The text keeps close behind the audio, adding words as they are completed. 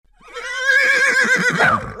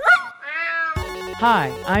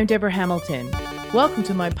Hi, I'm Deborah Hamilton. Welcome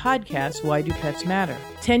to my podcast, Why Do Pets Matter?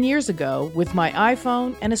 10 years ago, with my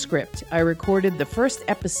iPhone and a script, I recorded the first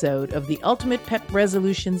episode of the Ultimate Pet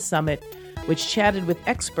Resolution Summit, which chatted with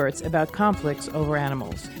experts about conflicts over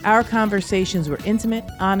animals. Our conversations were intimate,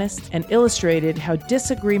 honest, and illustrated how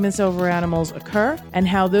disagreements over animals occur and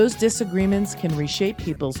how those disagreements can reshape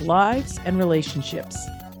people's lives and relationships.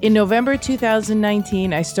 In November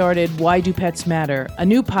 2019, I started Why Do Pets Matter, a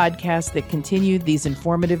new podcast that continued these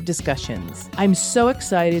informative discussions. I'm so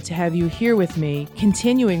excited to have you here with me,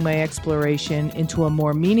 continuing my exploration into a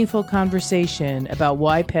more meaningful conversation about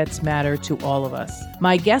why pets matter to all of us.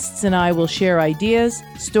 My guests and I will share ideas,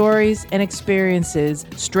 stories, and experiences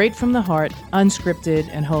straight from the heart, unscripted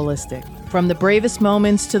and holistic. From the bravest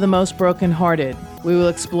moments to the most brokenhearted, we will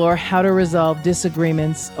explore how to resolve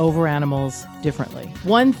disagreements over animals differently.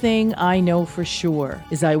 One thing I know for sure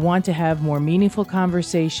is I want to have more meaningful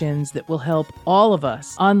conversations that will help all of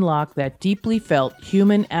us unlock that deeply felt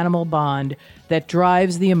human-animal bond that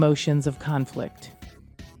drives the emotions of conflict.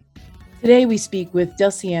 Today we speak with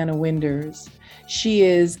Delciana Winders. She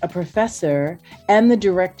is a professor and the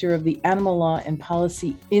director of the Animal Law and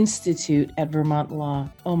Policy Institute at Vermont Law.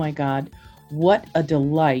 Oh my God, what a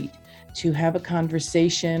delight to have a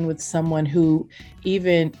conversation with someone who,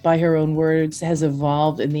 even by her own words, has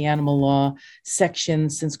evolved in the animal law section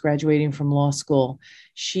since graduating from law school.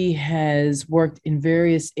 She has worked in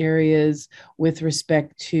various areas with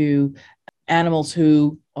respect to animals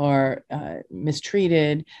who are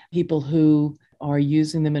mistreated, people who are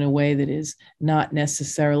using them in a way that is not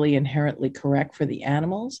necessarily inherently correct for the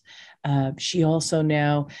animals. She also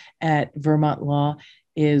now at Vermont Law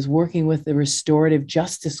is working with the restorative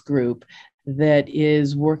justice group that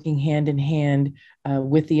is working hand in hand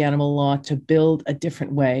with the animal law to build a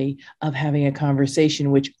different way of having a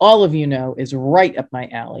conversation, which all of you know is right up my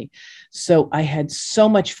alley. So I had so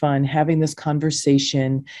much fun having this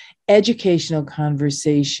conversation, educational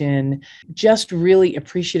conversation, just really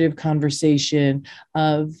appreciative conversation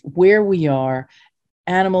of where we are.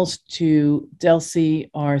 Animals to Delcy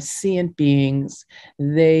are sentient beings.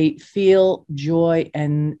 They feel joy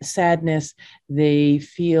and sadness. They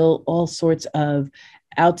feel all sorts of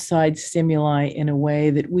outside stimuli in a way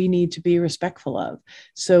that we need to be respectful of.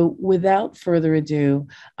 So without further ado,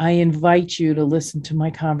 I invite you to listen to my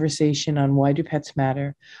conversation on Why Do Pets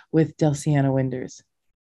Matter with Delciana Winders.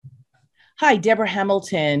 Hi, Deborah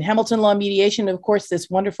Hamilton, Hamilton Law Mediation, and of course, this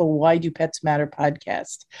wonderful Why Do Pets Matter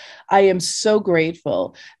podcast. I am so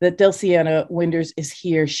grateful that Delciana Winders is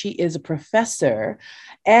here. She is a professor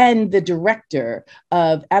and the director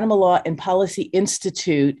of Animal Law and Policy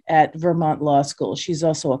Institute at Vermont Law School. She's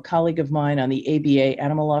also a colleague of mine on the ABA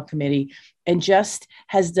Animal Law Committee and just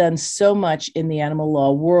has done so much in the animal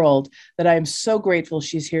law world that I'm so grateful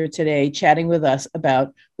she's here today chatting with us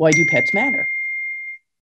about Why Do Pets Matter.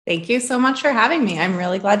 Thank you so much for having me. I'm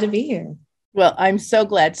really glad to be here. Well, I'm so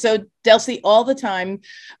glad. So, Delcy, all the time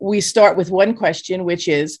we start with one question, which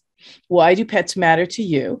is, why do pets matter to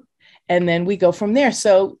you? And then we go from there.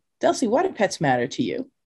 So, Delcy, why do pets matter to you?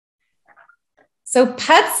 So,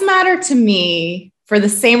 pets matter to me for the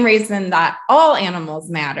same reason that all animals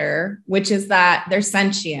matter, which is that they're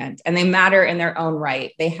sentient and they matter in their own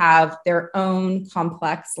right. They have their own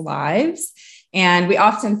complex lives. And we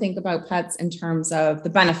often think about pets in terms of the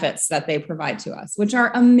benefits that they provide to us, which are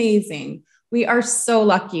amazing. We are so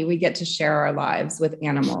lucky we get to share our lives with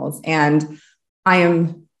animals. And I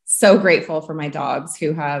am so grateful for my dogs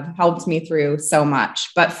who have helped me through so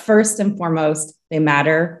much. But first and foremost, they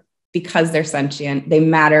matter because they're sentient. They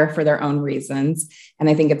matter for their own reasons. And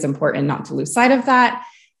I think it's important not to lose sight of that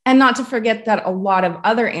and not to forget that a lot of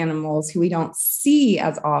other animals who we don't see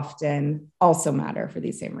as often also matter for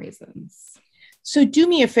these same reasons. So do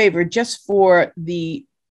me a favor, just for the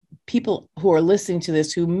people who are listening to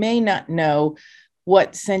this who may not know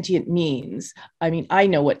what sentient means. I mean, I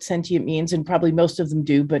know what sentient means, and probably most of them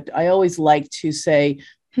do, but I always like to say,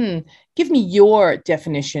 give me your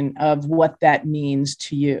definition of what that means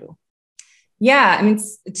to you. Yeah, I mean,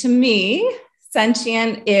 to me,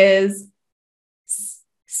 sentient is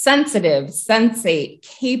sensitive, sensate,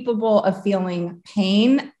 capable of feeling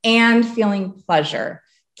pain and feeling pleasure,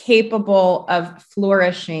 capable of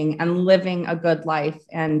flourishing and living a good life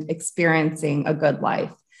and experiencing a good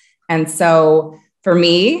life. And so for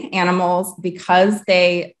me, animals, because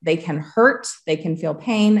they can hurt, they can feel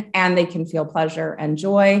pain, and they can feel pleasure and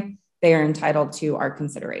joy, they are entitled to our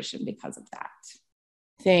consideration because of that.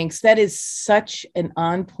 Thanks. That is such an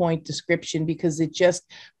on point description because it just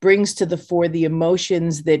brings to the fore the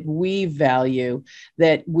emotions that we value,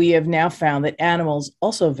 that we have now found that animals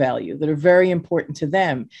also value, that are very important to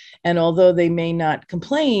them. And although they may not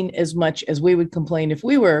complain as much as we would complain if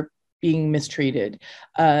we were being mistreated,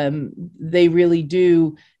 they really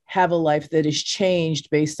do have a life that is changed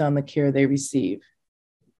based on the care they receive.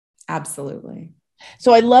 Absolutely.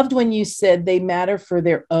 So I loved when you said they matter for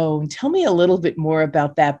their own. Tell me a little bit more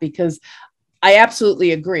about that, because I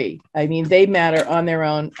absolutely agree. I mean, they matter on their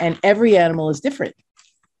own, and every animal is different.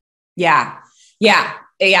 Yeah. Yeah.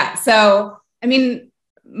 Yeah. So, I mean,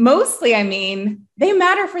 mostly, I mean, they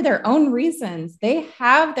matter for their own reasons. They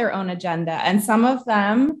have their own agenda. And some of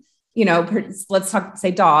them, you know, let's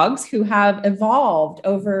say dogs who have evolved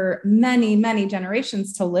over many, many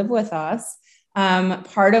generations to live with us.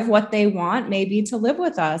 Part of what they want may be to live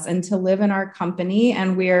with us and to live in our company.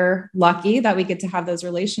 And we're lucky that we get to have those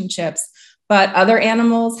relationships. But other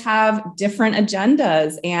animals have different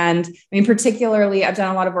agendas. And I mean, particularly, I've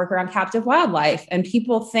done a lot of work around captive wildlife. And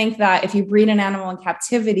people think that if you breed an animal in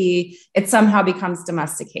captivity, it somehow becomes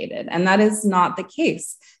domesticated. And that is not the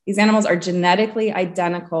case. These animals are genetically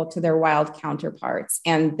identical to their wild counterparts,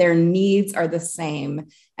 and their needs are the same.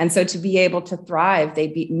 And so to be able to thrive, they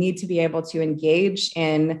need to be able to engage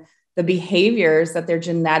in the behaviors that they're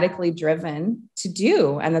genetically driven to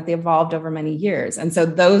do and that they evolved over many years. And so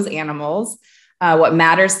those animals, what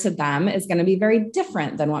matters to them is going to be very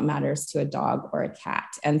different than what matters to a dog or a cat.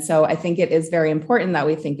 And so I think it is very important that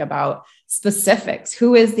we think about specifics.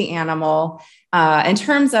 Who is the animal in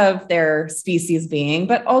terms of their species being,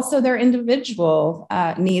 but also their individual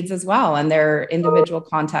needs as well, and their individual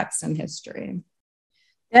context and history.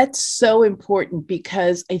 That's so important,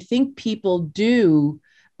 because I think people do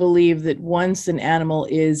believe that once an animal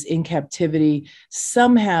is in captivity,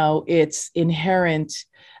 somehow its inherent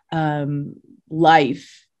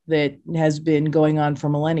life that has been going on for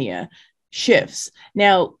millennia shifts.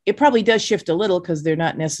 Now, it probably does shift a little because they're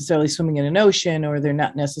not necessarily swimming in an ocean, or they're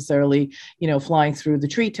not necessarily, flying through the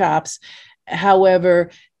treetops. However,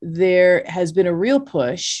 there has been a real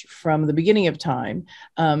push from the beginning of time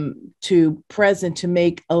to present to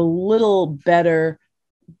make a little better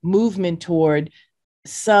movement toward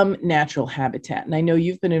some natural habitat. And I know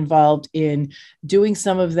you've been involved in doing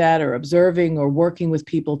some of that, or observing or working with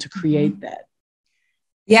people to create that.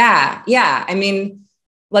 Yeah. Yeah. I mean,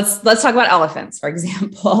 let's talk about elephants, for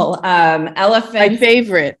example. Elephants, my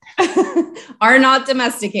favorite, are not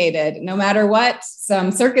domesticated. No matter what some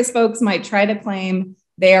circus folks might try to claim,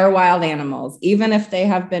 they are wild animals. Even if they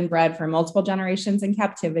have been bred for multiple generations in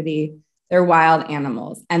captivity, they're wild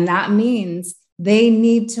animals. And that means they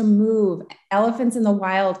need to move. Elephants in the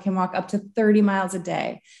wild can walk up to 30 miles a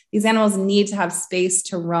day. These animals need to have space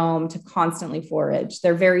to roam, to constantly forage.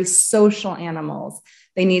 They're very social animals.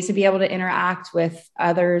 They need to be able to interact with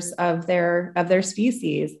others of their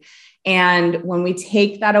species. And when we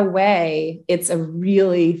take that away, it's a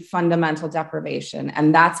really fundamental deprivation.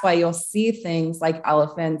 And that's why you'll see things like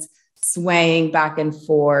elephants swaying back and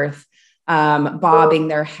forth, bobbing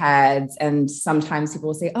their heads. And sometimes people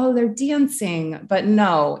will say, oh, they're dancing. But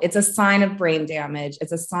no, it's a sign of brain damage.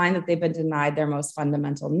 It's a sign that they've been denied their most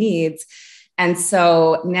fundamental needs. And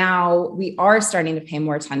so now we are starting to pay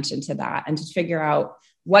more attention to that and to figure out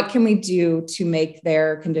what can we do to make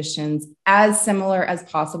their conditions as similar as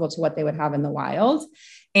possible to what they would have in the wild.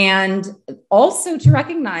 And also to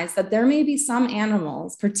recognize that there may be some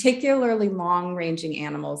animals, particularly long-ranging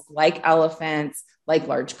animals like elephants, like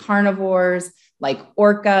large carnivores, like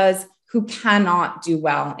orcas, who cannot do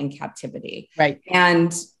well in captivity. Right.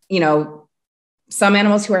 And, some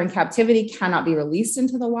animals who are in captivity cannot be released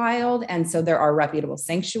into the wild. And so there are reputable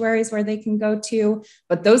sanctuaries where they can go to,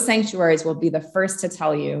 but those sanctuaries will be the first to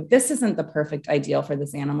tell you, this isn't the perfect ideal for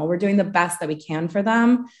this animal. We're doing the best that we can for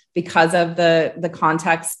them because of the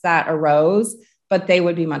context that arose, but they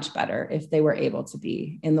would be much better if they were able to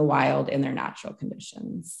be in the wild in their natural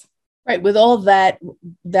conditions. Right. With all that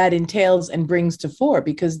entails and brings to fore,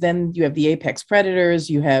 because then you have the apex predators,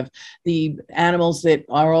 you have the animals that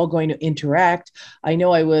are all going to interact. I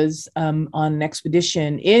know I was on an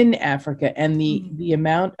expedition in Africa, and the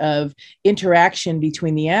amount of interaction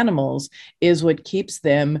between the animals is what keeps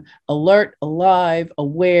them alert, alive,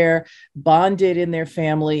 aware, bonded in their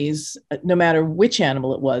families, no matter which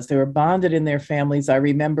animal it was. They were bonded in their families. I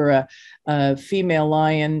remember a female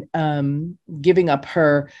lion giving up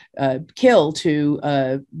her kill to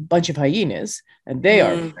a bunch of hyenas, and they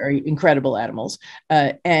are very incredible animals.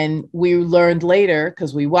 And we learned later,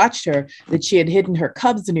 because we watched her, that she had hidden her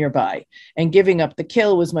cubs nearby, and giving up the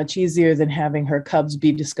kill was much easier than having her cubs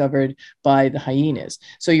be discovered by the hyenas.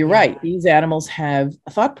 So you're right; these animals have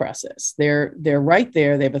a thought process. They're right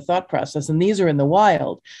there. They have a thought process, and these are in the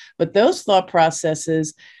wild. But those thought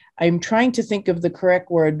processes, I'm trying to think of the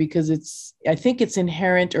correct word because I think it's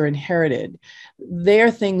inherent or inherited.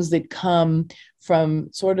 They're things that come from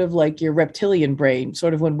sort of like your reptilian brain,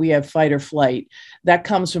 sort of when we have fight or flight, that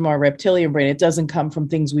comes from our reptilian brain. It doesn't come from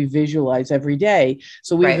things we visualize every day.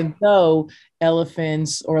 So even though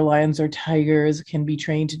elephants or lions or tigers can be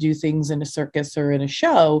trained to do things in a circus or in a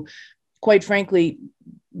show, quite frankly,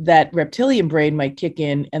 that reptilian brain might kick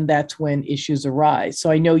in, and that's when issues arise. So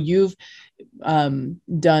I know you've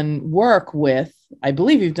done work with, I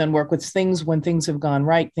believe you've done work with things when things have gone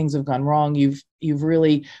right, things have gone wrong. You've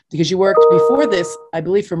really, because you worked before this, I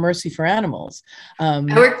believe, for Mercy for Animals. I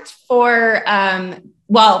worked for,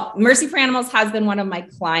 Mercy for Animals has been one of my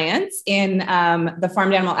clients in the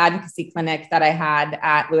farm animal advocacy clinic that I had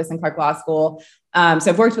at Lewis and Clark Law School.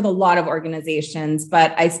 So I've worked with a lot of organizations,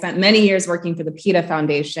 but I spent many years working for the PETA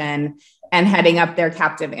Foundation and heading up their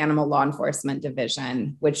captive animal law enforcement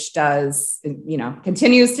division, which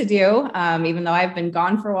continues to do, even though I've been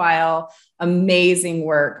gone for a while, amazing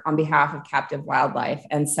work on behalf of captive wildlife.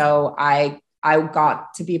 And so I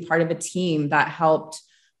got to be part of a team that helped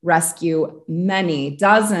rescue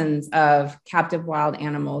dozens of captive wild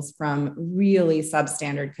animals from really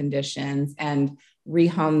substandard conditions and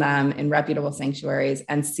rehome them in reputable sanctuaries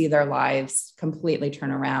and see their lives completely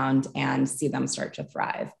turn around and see them start to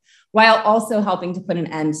thrive, while also helping to put an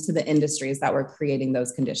end to the industries that were creating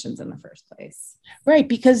those conditions in the first place. Right,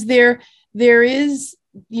 because there is,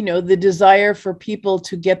 the desire for people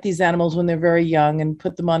to get these animals when they're very young and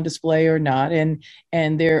put them on display or not. And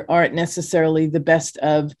there aren't necessarily the best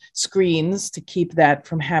of screens to keep that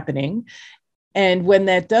from happening. And when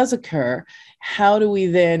that does occur, how do we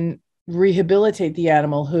then rehabilitate the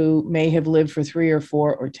animal who may have lived for 3 or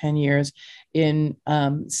 4 or 10 years in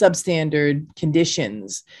substandard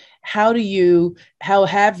conditions? How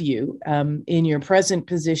have you, in your present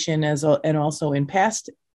position and also in past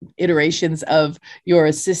iterations of your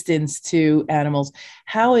assistance to animals,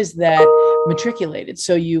 how is that matriculated?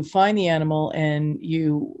 So you find the animal and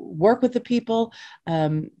you work with the people,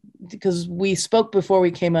 because we spoke before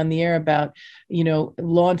we came on the air about,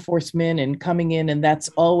 law enforcement and coming in, and that's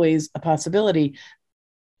always a possibility.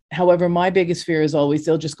 However, my biggest fear is always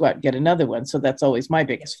they'll just go out and get another one. So that's always my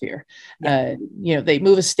biggest fear. Yeah. They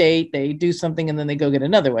move a state, they do something, and then they go get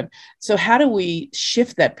another one. So how do we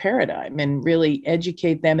shift that paradigm and really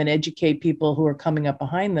educate them and educate people who are coming up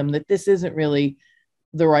behind them that this isn't really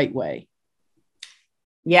the right way?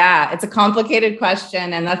 Yeah, it's a complicated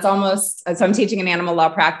question. And that's almost, so I'm teaching an animal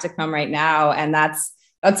law practicum right now. And that's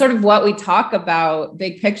sort of what we talk about.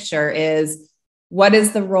 Big picture is, what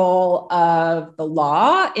is the role of the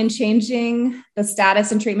law in changing the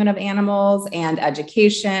status and treatment of animals, and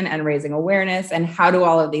education and raising awareness? And how do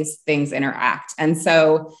all of these things interact? And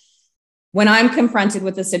so when I'm confronted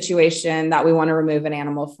with a situation that we want to remove an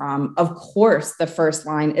animal from, of course, the first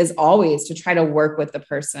line is always to try to work with the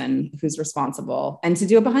person who's responsible and to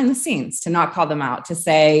do it behind the scenes, to not call them out, to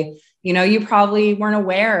say, you probably weren't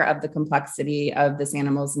aware of the complexity of this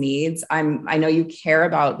animal's needs. I know you care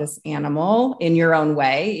about this animal in your own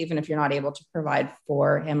way, even if you're not able to provide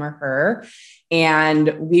for him or her.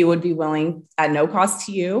 And we would be willing, at no cost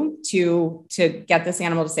to you, to get this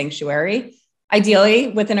animal to sanctuary, ideally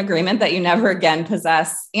with an agreement that you never again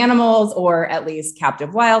possess animals, or at least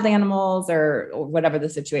captive wild animals, or whatever the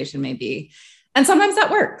situation may be. And sometimes that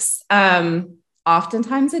works.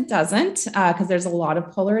 Oftentimes it doesn't, because there's a lot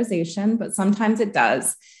of polarization, but sometimes it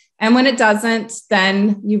does. And when it doesn't,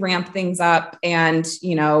 then you ramp things up and,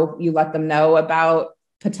 you let them know about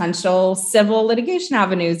potential civil litigation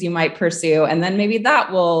avenues you might pursue. And then maybe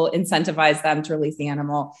that will incentivize them to release the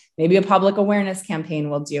animal. Maybe a public awareness campaign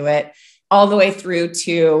will do it, all the way through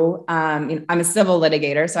to, I'm a civil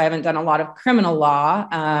litigator, so I haven't done a lot of criminal law.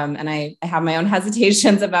 And I have my own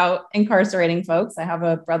hesitations about incarcerating folks. I have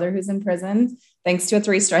a brother who's in prison, thanks to a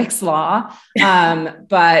 3 strikes law.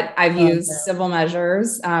 But I've used civil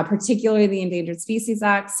measures, particularly the Endangered Species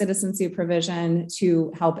Act, citizen suit provision,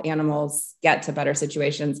 to help animals get to better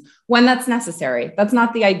situations when that's necessary. That's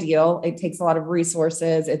not the ideal. It takes a lot of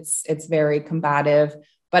resources. It's very combative.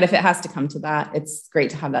 But if it has to come to that, it's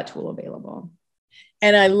great to have that tool available.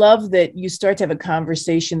 And I love that you start to have a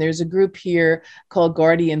conversation. There's a group here called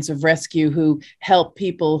Guardians of Rescue who help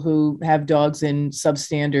people who have dogs in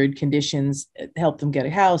substandard conditions, help them get a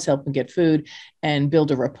house, help them get food, and build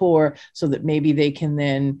a rapport so that maybe they can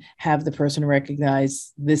then have the person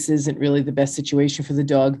recognize this isn't really the best situation for the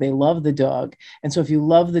dog. They love the dog. And so if you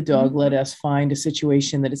love the dog, let us find a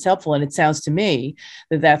situation that is helpful. And it sounds to me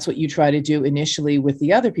that that's what you try to do initially with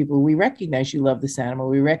the other people. We recognize you love this animal.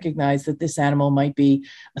 We recognize that this animal might be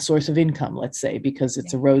a source of income, let's say, because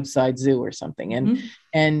it's a roadside zoo or something.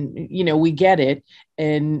 And you know, we get it.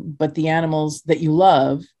 But the animals that you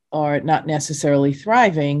love are not necessarily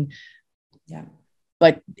thriving. Yeah.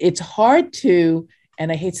 But it's hard to,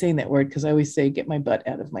 and I hate saying that word because I always say, get my butt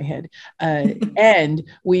out of my head. And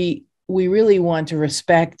we really want to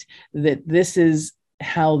respect that this is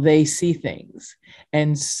how they see things.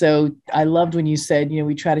 And so I loved when you said, you know,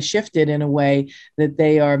 we try to shift it in a way that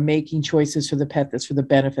they are making choices for the pet that's for the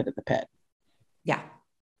benefit of the pet. Yeah.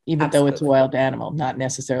 Even though it's a wild animal, not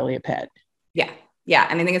necessarily a pet. Yeah. Yeah.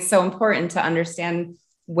 And I think it's so important to understand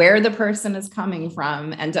where the person is coming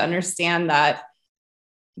from and to understand that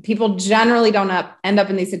people generally don't end up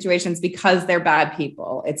in these situations because they're bad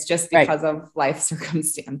people. It's just because of life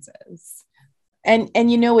circumstances. And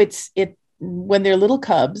you know, it when they're little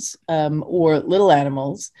cubs or little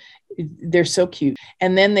animals, they're so cute.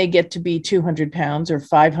 And then they get to be 200 pounds or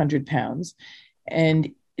 500 pounds.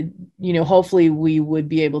 And, you know, hopefully we would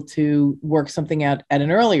be able to work something out at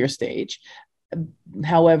an earlier stage.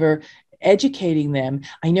 However, educating them.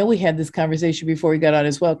 I know we had this conversation before we got on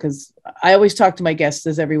as well, because I always talk to my guests,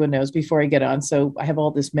 as everyone knows, before I get on. So I have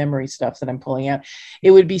all this memory stuff that I'm pulling out.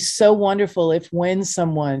 It would be so wonderful if when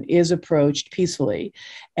someone is approached peacefully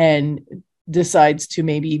and decides to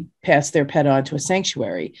maybe pass their pet on to a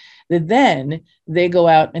sanctuary, that then they go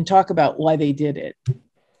out and talk about why they did it.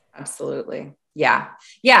 Absolutely. Yeah.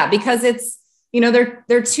 Yeah. Because it's, you know, there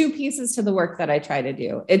are two pieces to the work that I try to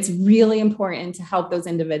do. It's really important to help those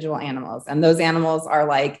individual animals. And those animals are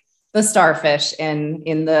like the starfish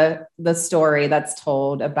in the story that's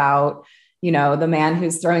told about, you know, the man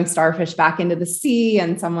who's throwing starfish back into the sea.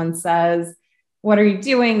 And someone says, what are you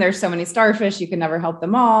doing? There's so many starfish. You can never help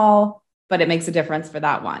them all, but it makes a difference for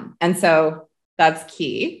that one. And so that's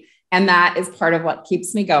key. And that is part of what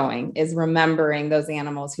keeps me going, is remembering those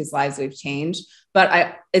animals whose lives we've changed.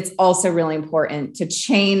 But it's also really important to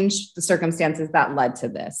change the circumstances that led to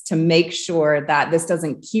this, to make sure that this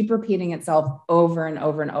doesn't keep repeating itself over and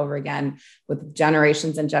over and over again with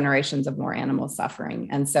generations and generations of more animals suffering.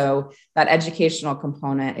 And so that educational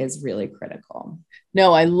component is really critical.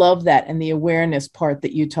 No, I love that. And the awareness part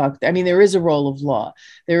that you talked, I mean, there is a role of law.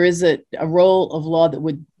 There is a role of law that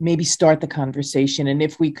would maybe start the conversation. And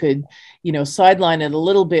if we could, you know, sideline it a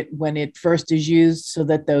little bit when it first is used, so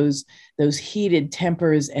that those heated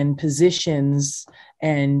tempers and positions,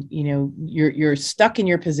 and, you know, you're stuck in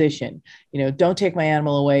your position, you know, don't take my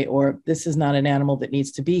animal away, or this is not an animal that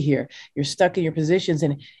needs to be here. You're stuck in your positions,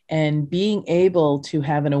 and being able to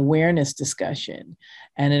have an awareness discussion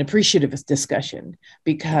and an appreciative discussion,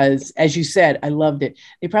 because as you said, I loved it.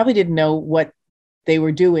 They probably didn't know what they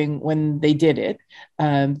were doing when they did it.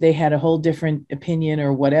 They had a whole different opinion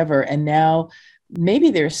or whatever. And now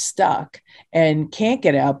maybe they're stuck and can't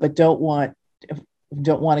get out, but don't want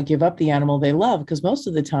to give up the animal they love, because most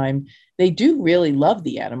of the time they do really love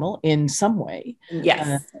the animal in some way.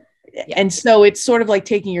 Yes. And so it's sort of like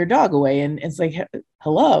taking your dog away, and it's like,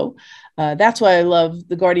 hello. That's why I love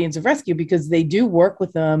the Guardians of Rescue, because they do work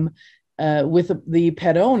with them, with the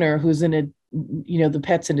pet owner who's in a, you know, the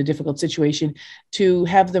pet's in a difficult situation, to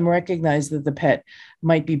have them recognize that the pet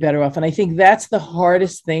might be better off. And I think that's the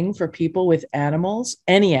hardest thing for people with animals,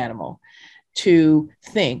 any animal, to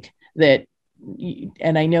think that.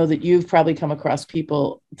 And I know that you've probably come across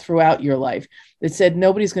people throughout your life that said,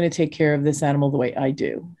 nobody's going to take care of this animal the way I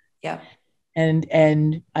do. Yeah.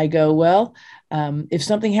 And I go, well, if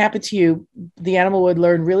something happened to you, the animal would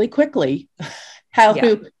learn really quickly how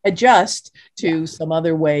to adjust to some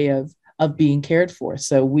other way of being cared for.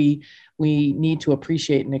 So we need to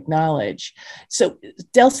appreciate and acknowledge. So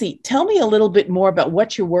Delcy, tell me a little bit more about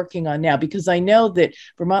what you're working on now, because I know that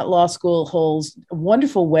Vermont Law School holds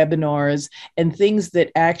wonderful webinars and things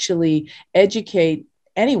that actually educate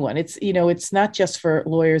anyone. It's not just for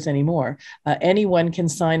lawyers anymore. Anyone can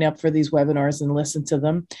sign up for these webinars and listen to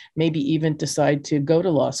them, maybe even decide to go to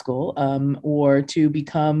law school or to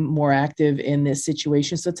become more active in this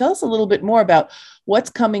situation. So tell us a little bit more about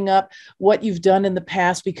what's coming up, what you've done in the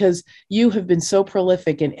past, because you have been so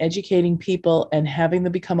prolific in educating people and having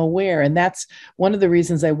them become aware. And that's one of the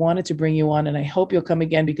reasons I wanted to bring you on. And I hope you'll come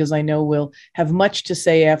again, because I know we'll have much to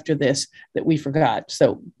say after this that we forgot.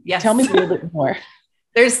 So yes. Tell me a little bit more.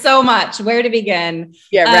 There's so much. Where to begin?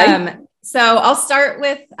 Yeah, right. So I'll start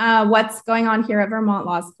with what's going on here at Vermont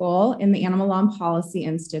Law School in the Animal Law and Policy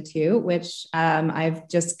Institute, which I've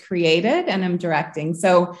just created and am directing.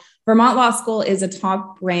 So Vermont Law School is a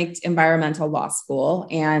top-ranked environmental law school.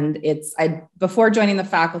 And before joining the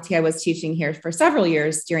faculty, I was teaching here for several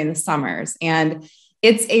years during the summers. And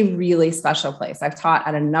it's a really special place. I've taught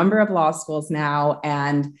at a number of law schools now,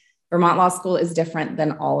 and Vermont Law School is different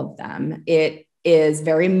than all of them. It is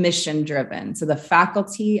very mission driven. So the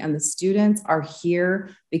faculty and the students are here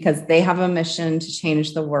because they have a mission to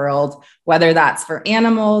change the world, whether that's for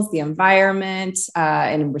animals, the environment,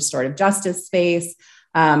 in restorative justice space.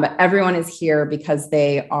 But everyone is here because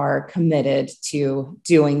they are committed to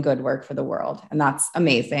doing good work for the world. And that's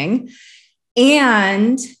amazing.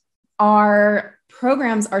 And our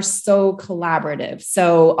programs are so collaborative.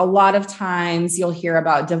 So a lot of times you'll hear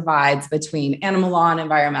about divides between animal law and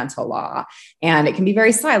environmental law, and it can be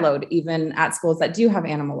very siloed, even at schools that do have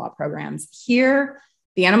animal law programs. Here,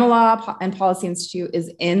 the Animal Law and Policy Institute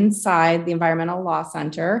is inside the Environmental Law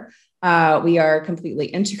Center. We are completely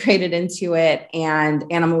integrated into it, and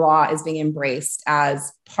animal law is being embraced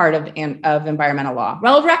as part of environmental law.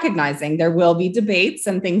 Well, recognizing there will be debates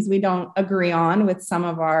and things we don't agree on with some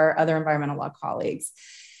of our other environmental law colleagues.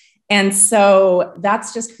 And so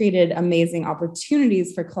that's just created amazing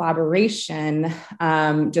opportunities for collaboration.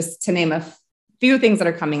 Just to name a few things that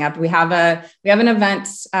are coming up. We have an event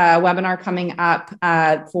webinar coming up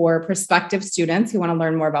for prospective students who want to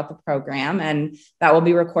learn more about the program, and that will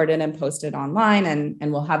be recorded and posted online,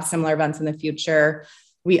 and we'll have similar events in the future.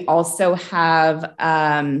 We also have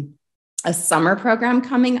a summer program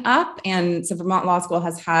coming up, and so Vermont Law School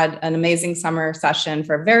has had an amazing summer session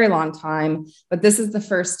for a very long time, but this is the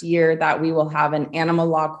first year that we will have an animal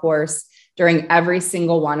law course during every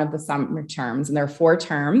single one of the summer terms, and there are 4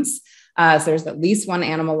 terms. So there's at least one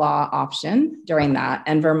animal law option during that.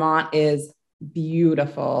 And Vermont is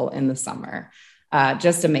beautiful in the summer,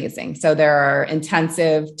 just amazing. So there are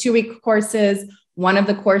intensive 2-week courses. One of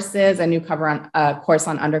the courses, a new course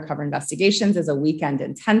on undercover investigations, is a weekend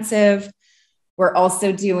intensive. We're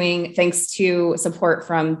also doing, thanks to support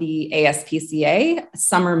from the ASPCA,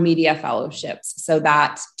 summer media fellowships, so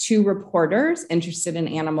that 2 reporters interested in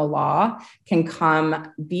animal law can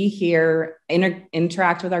come be here,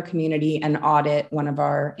 interact with our community, and audit one of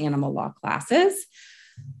our animal law classes.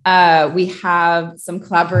 We have some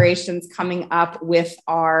collaborations coming up with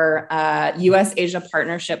our US-Asia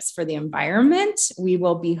Partnerships for the Environment. We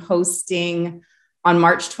will be hosting on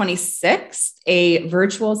March 26th, a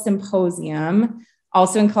virtual symposium,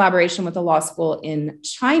 also in collaboration with the law school in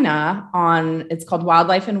China it's called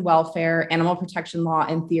Wildlife and Welfare, Animal Protection Law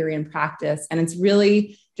in Theory and Practice. And it's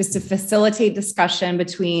really just to facilitate discussion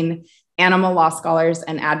between animal law scholars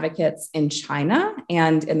and advocates in China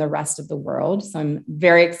and in the rest of the world. So I'm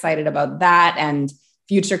very excited about that and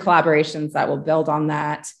future collaborations that will build on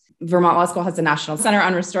that. Vermont Law School has a National Center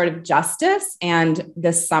on Restorative Justice, and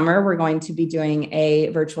this summer we're going to be doing a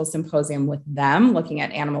virtual symposium with them looking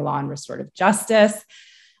at animal law and restorative justice.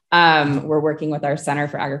 We're working with our Center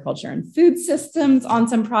for Agriculture and Food Systems on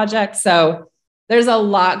some projects. So there's a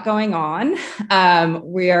lot going on.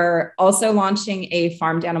 We're also launching a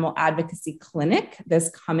farmed animal advocacy clinic this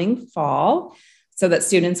coming fall, so that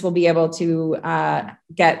students will be able to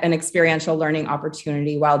get an experiential learning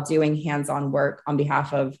opportunity while doing hands-on work on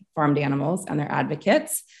behalf of farmed animals and their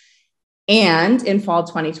advocates. And in fall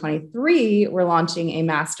 2023, we're launching a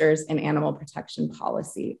Master's in Animal Protection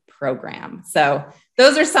Policy program. So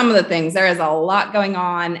those are some of the things. There is a lot going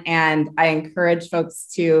on, and I encourage folks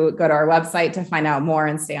to go to our website to find out more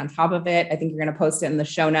and stay on top of it. I think you're going to post it in the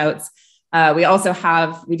show notes. We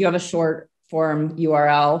do have a short form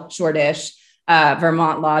URL, shortish,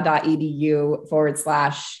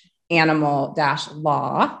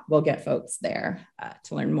 vermontlaw.edu/animal-law. We'll get folks there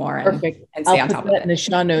to learn more and stay on top of it. In the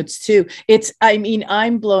show notes too.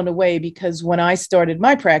 I'm blown away, because when I started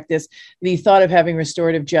my practice, the thought of having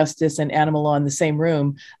restorative justice and animal law in the same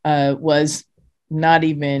room was not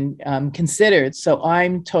even considered. So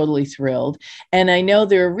I'm totally thrilled. And I know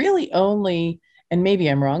there are really only and maybe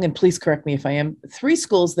I'm wrong, and please correct me if I am, 3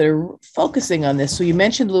 schools that are focusing on this. So you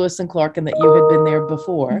mentioned Lewis and Clark and that you had been there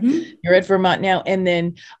before. Mm-hmm. You're at Vermont now. And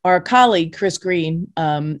then our colleague, Chris Green,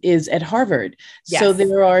 is at Harvard. Yes. So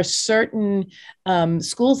there are certain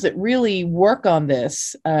schools that really work on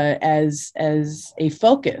this as a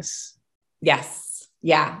focus. Yes.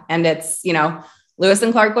 Yeah. And it's, Lewis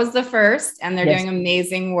and Clark was the first, and they're doing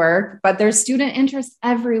amazing work, but there's student interest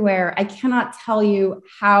everywhere. I cannot tell you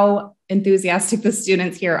how enthusiastic the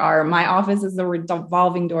students here are. My office is a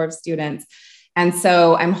revolving door of students. And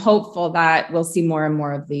so I'm hopeful that we'll see more and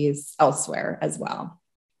more of these elsewhere as well.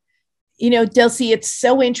 Delcy, it's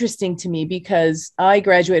so interesting to me because I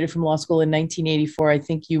graduated from law school in 1984. I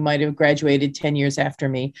think you might have graduated 10 years after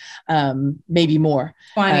me, maybe more.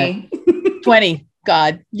 20. 20.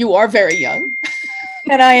 God, you are very young.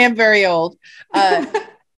 And I am very old.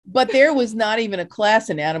 But there was not even a class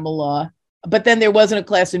in animal law. But then there wasn't a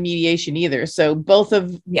class in mediation either. So both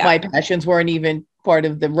of my passions weren't even part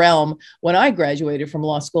of the realm when I graduated from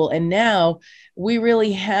law school. And now we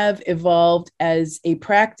really have evolved as a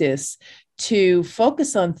practice to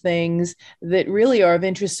focus on things that really are of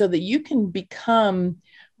interest so that you can become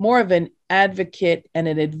more of an advocate and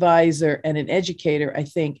an advisor and an educator, I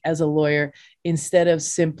think, as a lawyer, instead of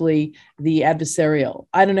simply the adversarial.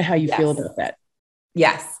 I don't know how you feel about that.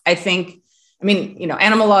 Yes, I think,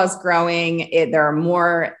 animal law is growing. There are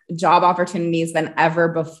more job opportunities than ever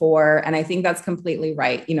before. And I think that's completely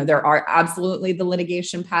right. There are absolutely the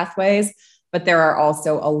litigation pathways, but there are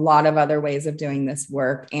also a lot of other ways of doing this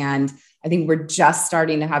work. And I think we're just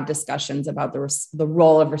starting to have discussions about the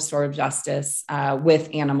role of restorative justice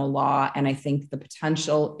with animal law. And I think the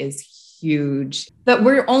potential is huge. But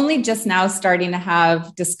we're only just now starting to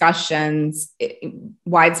have discussions,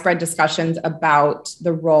 widespread discussions about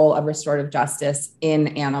the role of restorative justice in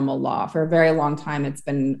animal law. For a very long time, it's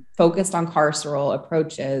been focused on carceral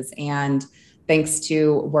approaches. And thanks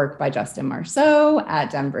to work by Justin Marceau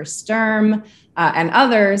at Denver Sturm and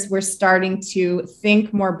others, we're starting to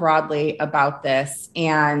think more broadly about this.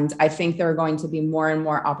 And I think there are going to be more and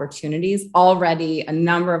more opportunities. Already, a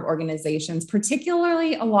number of organizations,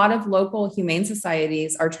 particularly a lot of local humane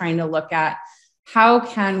societies, are trying to look at how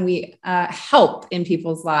can we help in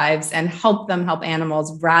people's lives and help them help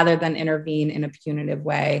animals rather than intervene in a punitive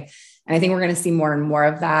way. And I think we're going to see more and more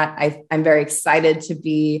of that. I'm very excited to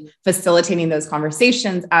be facilitating those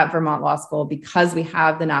conversations at Vermont Law School because we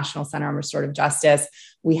have the National Center on Restorative Justice.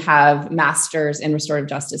 We have masters in restorative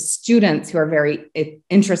justice students who are very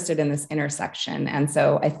interested in this intersection. And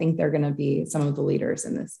so I think they're going to be some of the leaders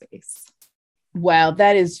in this space. Wow,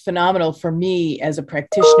 that is phenomenal for me as a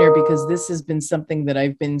practitioner, because this has been something that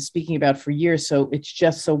I've been speaking about for years. So it's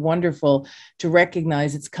just so wonderful to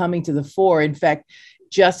recognize it's coming to the fore. In fact,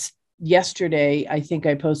 just yesterday, I think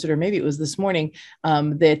I posted, or maybe it was this morning,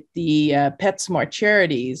 that the PetSmart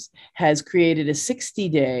Charities has created a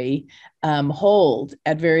 60-day hold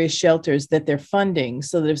at various shelters that they're funding,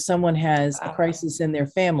 so that if someone has a crisis in their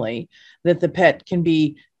family, that the pet can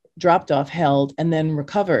be dropped off, held, and then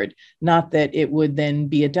recovered. Not that it would then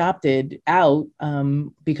be adopted out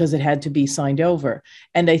because it had to be signed over.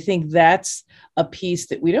 And I think that's a piece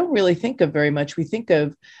that we don't really think of very much. We think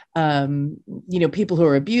of, people who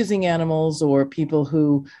are abusing animals or people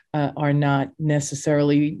who are not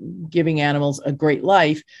necessarily giving animals a great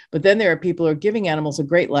life. But then there are people who are giving animals a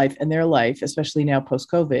great life, and their life, especially now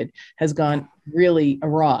post-COVID, has gone really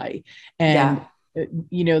awry. And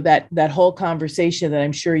that whole conversation that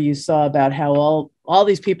I'm sure you saw about how all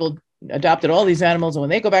these people adopted all these animals, and when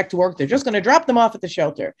they go back to work, they're just going to drop them off at the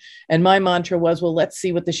shelter. And my mantra was, well, let's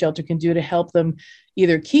see what the shelter can do to help them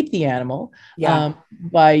either keep the animal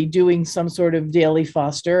by doing some sort of daily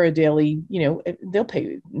foster, or daily, they'll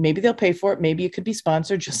pay for it. Maybe it could be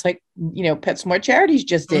sponsored, just like, PetSmart Charities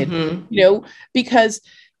just did, because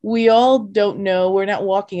we all don't know, we're not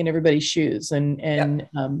walking in everybody's shoes, and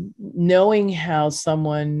knowing how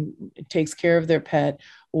someone takes care of their pet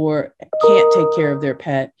or can't take care of their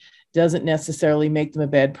pet doesn't necessarily make them a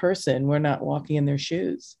bad person. We're not walking in their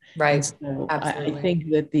shoes. Right. So I think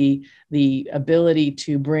that the ability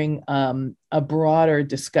to bring a broader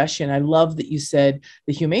discussion, I love that you said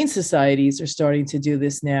the humane societies are starting to do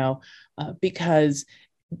this now, because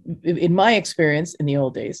in my experience in the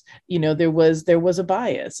old days, there was a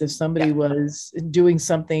bias. If somebody was doing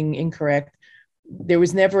something incorrect, there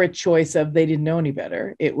was never a choice of they didn't know any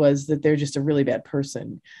better. It was that they're just a really bad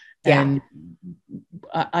person. Yeah. And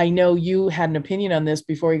I know you had an opinion on this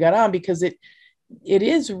before you got on, because it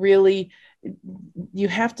is really, you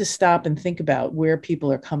have to stop and think about where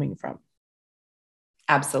people are coming from.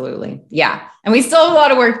 Absolutely. Yeah. And we still have a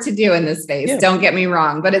lot of work to do in this space. Yeah. Don't get me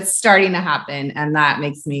wrong, but it's starting to happen. And that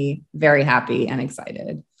makes me very happy and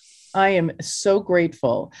excited. I am so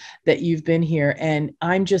grateful that you've been here. And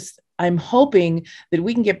I'm hoping that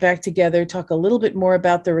we can get back together, talk a little bit more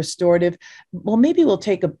about the restorative. Well, maybe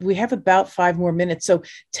we have about 5 more minutes. So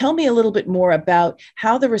tell me a little bit more about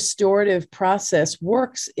how the restorative process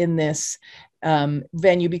works in this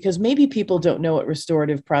venue, because maybe people don't know what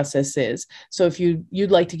restorative process is. So if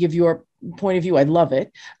you'd like to give your point of view, I'd love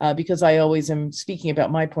it, because I always am speaking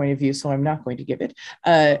about my point of view, so I'm not going to give it.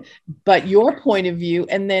 But your point of view,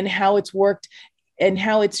 and then how it's worked and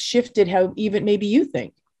how it's shifted, how even maybe you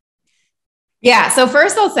think. Yeah. So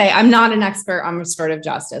first I'll say I'm not an expert on restorative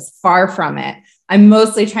justice, far from it. I'm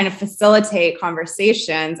mostly trying to facilitate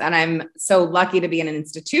conversations, and I'm so lucky to be in an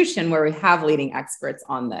institution where we have leading experts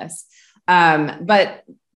on this. But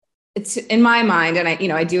it's in my mind, and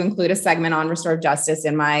I do include a segment on restorative justice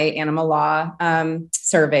in my animal law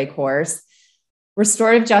survey course.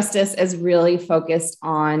 Restorative justice is really focused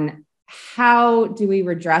on how do we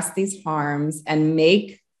redress these harms and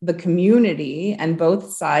make the community and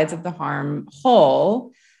both sides of the harm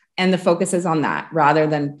whole. And the focus is on that rather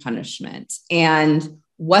than punishment. And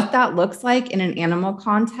what that looks like in an animal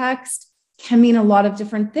context can mean a lot of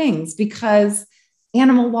different things, because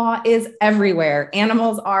animal law is everywhere.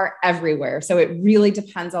 Animals are everywhere. So it really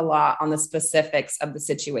depends a lot on the specifics of the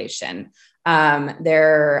situation. I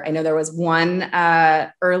know there was one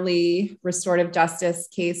early restorative justice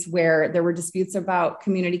case where there were disputes about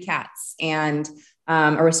community cats, and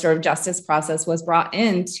a restorative justice process was brought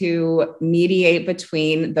in to mediate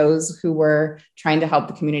between those who were trying to help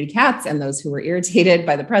the community cats and those who were irritated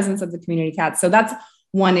by the presence of the community cats. So that's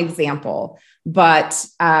one example, but,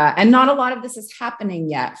 and not a lot of this is happening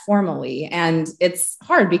yet formally. And it's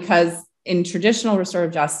hard because in traditional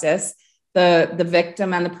restorative justice, the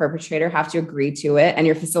victim and the perpetrator have to agree to it, and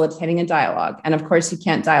you're facilitating a dialogue. And of course you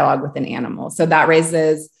can't dialogue with an animal. So that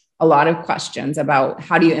raises a lot of questions about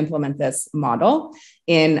how do you implement this model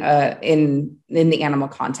in the animal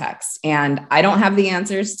context. And I don't have the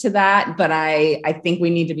answers to that, but I think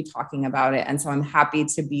we need to be talking about it. And so I'm happy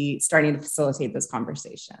to be starting to facilitate those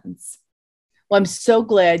conversations. Well, I'm so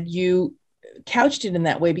glad you couched it in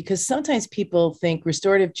that way, because sometimes people think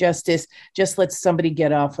restorative justice just lets somebody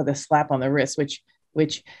get off with a slap on the wrist,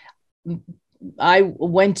 which I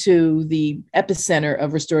went to the epicenter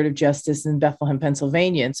of restorative justice in Bethlehem,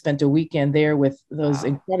 Pennsylvania, and spent a weekend there with those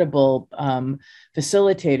incredible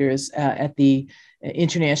facilitators at the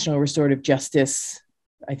International Restorative Justice,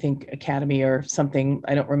 I think, Academy or something.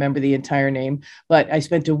 I don't remember the entire name, but I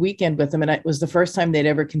spent a weekend with them, and it was the first time they'd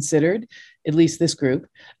ever considered, at least this group,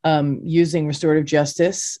 using restorative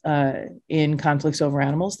justice in conflicts over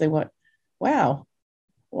animals. They went, wow.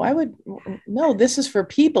 No, this is for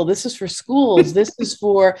people. This is for schools. This is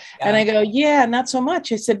for, yeah. And I go, yeah, not so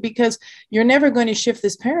much. I said, because you're never going to shift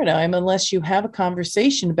this paradigm unless you have a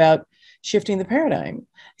conversation about shifting the paradigm.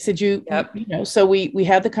 I said, Yep. So we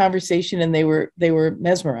had the conversation, and they were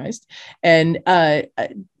mesmerized. And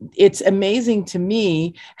it's amazing to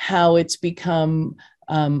me how it's become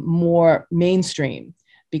more mainstream,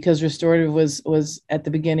 because restorative was at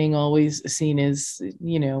the beginning always seen as,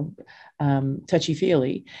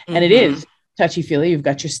 touchy-feely. Mm-hmm. And it is touchy-feely. You've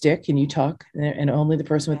got your stick and you talk, and only the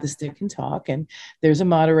person with the stick can talk. And there's a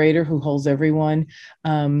moderator who holds everyone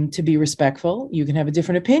to be respectful. You can have a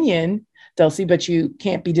different opinion, Dulcie, but you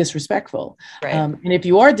can't be disrespectful. Right. And if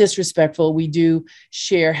you are disrespectful, we do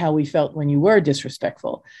share how we felt when you were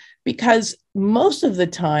disrespectful, because most of the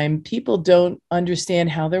time people don't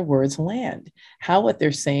understand how their words land, how what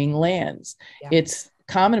they're saying lands. Yeah. It's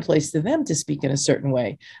commonplace to them to speak in a certain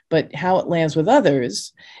way, but how it lands with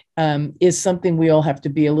others is something we all have to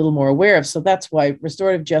be a little more aware of. So that's why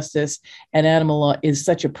restorative justice and animal law is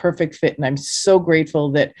such a perfect fit. And I'm so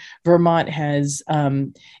grateful that Vermont has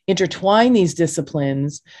intertwined these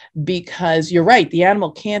disciplines, because you're right, the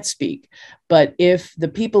animal can't speak, but if the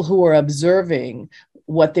people who are observing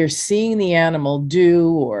what they're seeing the animal do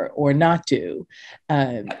or not do,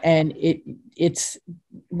 and it's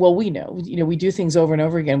well, we know, we do things over and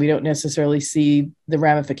over again. We don't necessarily see the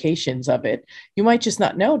ramifications of it. You might just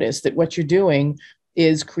not notice that what you're doing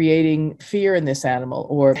is creating fear in this animal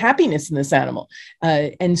or happiness in this animal.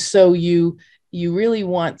 And so you really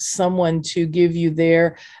want someone to give you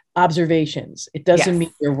their observations. It doesn't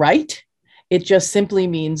mean you're right. It just simply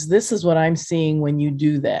means this is what I'm seeing when you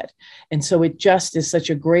do that. And so it just is such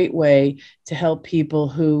a great way to help people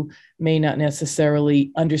who may not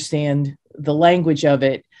necessarily understand the language of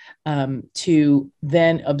it, to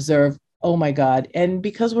then observe, Oh my God. And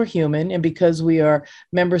because we're human and because we are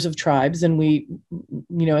members of tribes and we,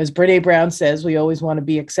 as Brene Brown says, we always want to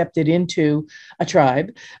be accepted into a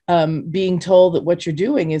tribe, being told that what you're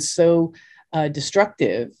doing is so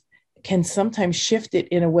destructive can sometimes shift it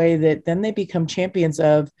in a way that then they become champions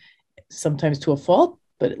of, sometimes to a fault,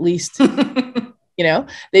 but at least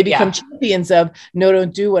they become champions of, no,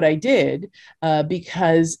 don't do what I did,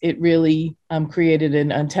 because it really created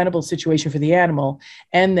an untenable situation for the animal,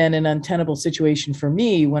 and then an untenable situation for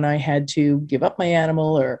me when I had to give up my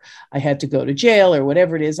animal or I had to go to jail or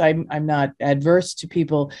whatever it is. I'm not adverse to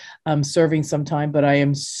people serving some time, but I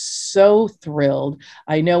am so thrilled.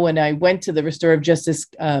 I know when I went to the Restorative Justice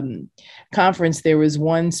conference, there was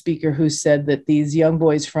one speaker who said that these young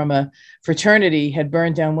boys from a fraternity had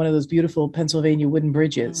burned down one of those beautiful Pennsylvania wooden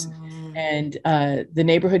bridges. And the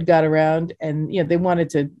neighborhood got around and, they wanted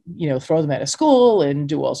to, throw them out of school and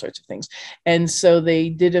do all sorts of things. And so they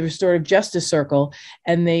did a restorative justice circle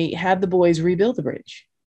and they had the boys rebuild the bridge.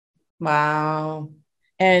 Wow.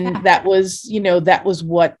 And that was, that was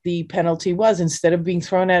what the penalty was. Instead of being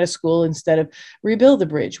thrown out of school, instead of rebuild the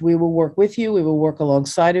bridge, we will work with you. We will work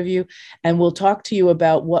alongside of you. And we'll talk to you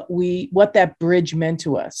about what that bridge meant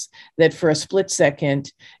to us, that for a split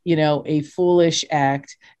second, a foolish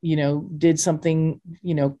act, did something,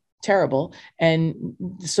 terrible. And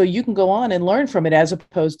so you can go on and learn from it, as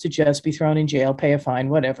opposed to just be thrown in jail, pay a fine,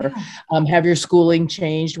 whatever, have your schooling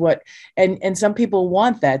changed, and some people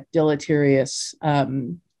want that deleterious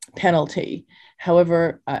penalty.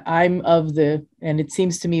 However, I'm of the, and it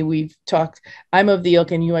seems to me we've talked, I'm of the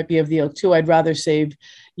ilk, and you might be of the ilk too. I'd rather save,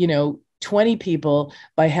 20 people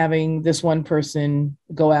by having this one person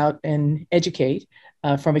go out and educate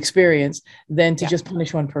from experience than to just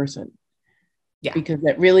punish one person. Yeah. Because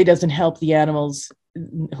that really doesn't help the animals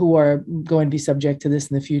who are going to be subject to this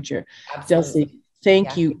in the future. Absolutely. Delcy,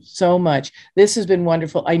 thank you so much. This has been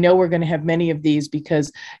wonderful. I know we're going to have many of these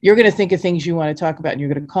because you're going to think of things you want to talk about and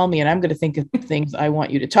you're going to call me, and I'm going to think of things I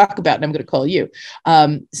want you to talk about and I'm going to call you.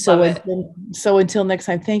 So until next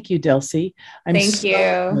time, thank you, Delcy. Thank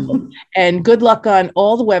you. And good luck on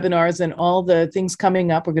all the webinars and all the things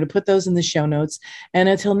coming up. We're going to put those in the show notes. And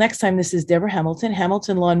until next time, this is Deborah Hamilton,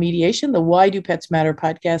 Hamilton Law and Mediation, the Why Do Pets Matter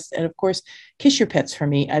podcast. And of course, kiss your pets for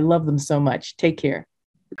me. I love them so much. Take care.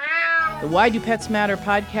 The Why Do Pets Matter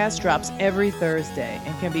podcast drops every Thursday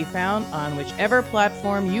and can be found on whichever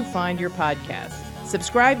platform you find your podcast.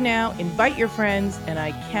 Subscribe now, invite your friends, and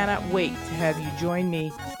I cannot wait to have you join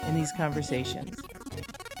me in these conversations.